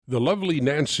The lovely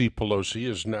Nancy Pelosi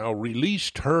has now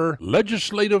released her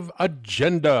legislative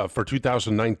agenda for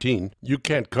 2019. You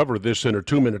can't cover this in a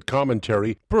 2-minute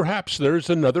commentary. Perhaps there's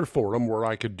another forum where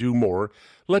I could do more.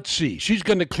 Let's see. She's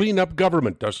going to clean up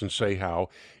government, doesn't say how.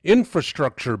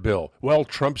 Infrastructure bill. Well,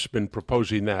 Trump's been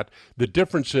proposing that. The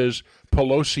difference is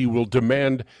Pelosi will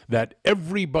demand that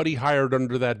everybody hired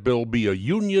under that bill be a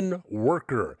union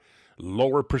worker.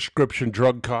 Lower prescription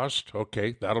drug cost.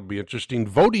 Okay, that'll be interesting.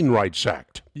 Voting Rights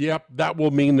Act. Yep, that will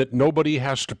mean that nobody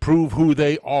has to prove who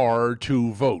they are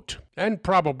to vote. And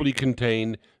probably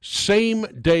contain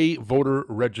same-day voter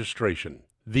registration.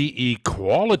 The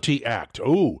Equality Act.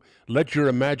 Oh, let your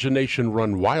imagination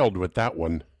run wild with that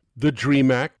one. The DREAM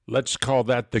Act, let's call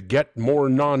that the Get More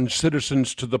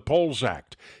Non-Citizens to the Polls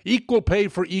Act. Equal pay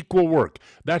for equal work.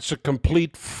 That's a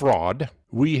complete fraud.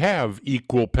 We have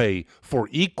equal pay for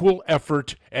equal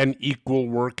effort and equal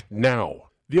work now.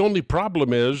 The only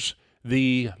problem is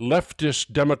the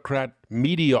leftist Democrat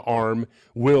media arm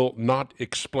will not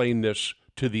explain this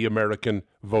to the American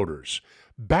voters.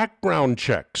 Background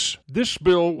checks. This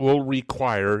bill will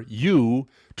require you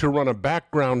to run a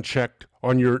background check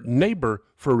on your neighbor,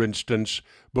 for instance,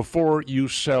 before you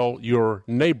sell your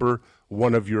neighbor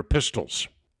one of your pistols.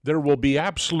 There will be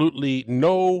absolutely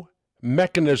no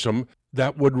mechanism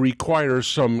that would require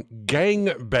some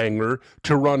gangbanger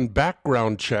to run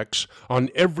background checks on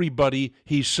everybody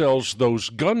he sells those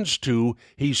guns to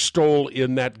he stole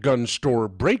in that gun store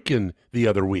break-in the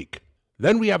other week.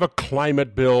 Then we have a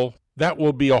climate bill. That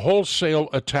will be a wholesale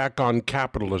attack on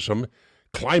capitalism.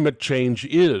 Climate change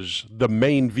is the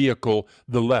main vehicle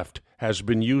the left has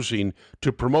been using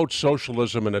to promote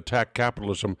socialism and attack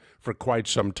capitalism for quite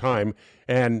some time.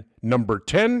 And number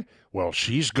 10, well,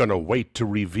 she's going to wait to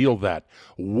reveal that.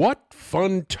 What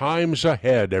fun times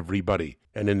ahead, everybody.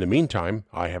 And in the meantime,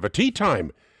 I have a tea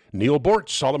time. Neil Bort,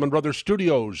 Solomon Brothers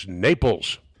Studios,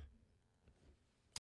 Naples.